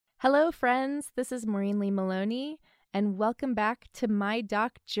Hello, friends. This is Maureen Lee Maloney, and welcome back to My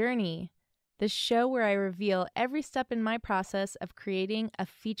Doc Journey, the show where I reveal every step in my process of creating a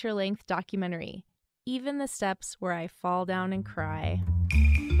feature-length documentary, even the steps where I fall down and cry.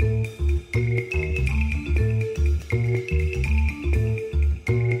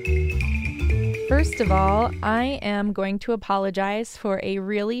 First of all, I am going to apologize for a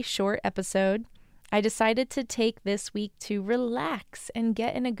really short episode. I decided to take this week to relax and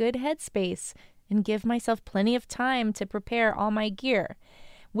get in a good headspace and give myself plenty of time to prepare all my gear,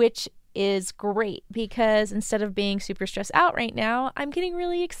 which is great because instead of being super stressed out right now, I'm getting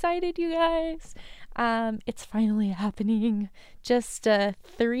really excited, you guys. It's finally happening. Just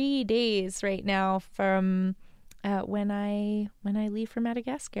 3 days right now from when I leave for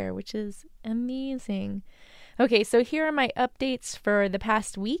Madagascar, which is amazing. Okay, so here are my updates for the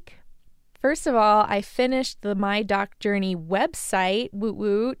past week. First of all, I finished the My Doc Journey website, woot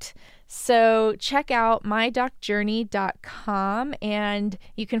woot. So check out mydocjourney.com and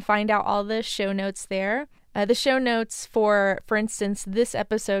you can find out all the show notes there. The show notes for instance, this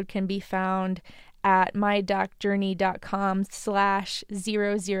episode can be found at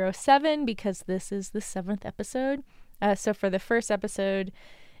mydocjourney.com/007 because this is the 7th episode. So for the first episode,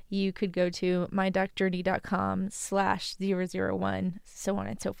 you could go to mydocjourney.com/001, so on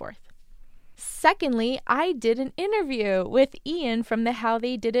and so forth. Secondly, I did an interview with Ian from the How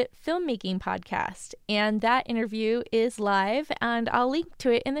They Did It filmmaking podcast, and that interview is live, and I'll link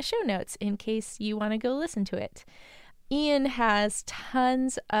to it in the show notes in case you want to go listen to it. Ian has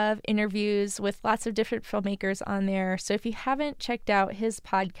tons of interviews with lots of different filmmakers on there, so if you haven't checked out his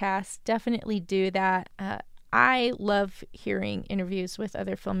podcast, definitely do that. I love hearing interviews with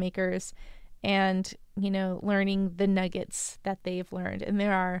other filmmakers and, learning the nuggets that they've learned, and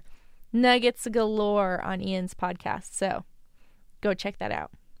there are nuggets galore on Ian's podcast, so go check that out.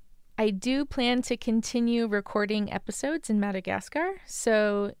 I do plan to continue recording episodes in Madagascar,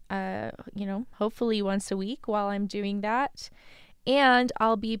 so, hopefully once a week while I'm doing that. And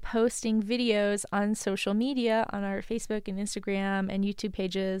I'll be posting videos on social media, on our Facebook and Instagram and YouTube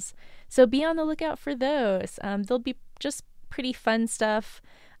pages, so be on the lookout for those. There'll be just pretty fun stuff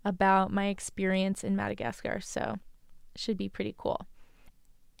about my experience in Madagascar, so it should be pretty cool.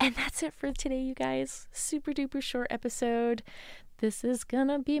 And that's it for today, you guys. Super duper short episode. This is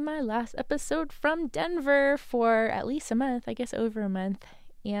gonna be my last episode from Denver for at least a month, I guess over a month.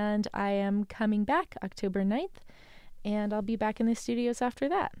 And I am coming back October 9th, and I'll be back in the studios after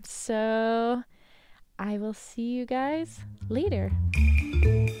that. So I will see you guys later.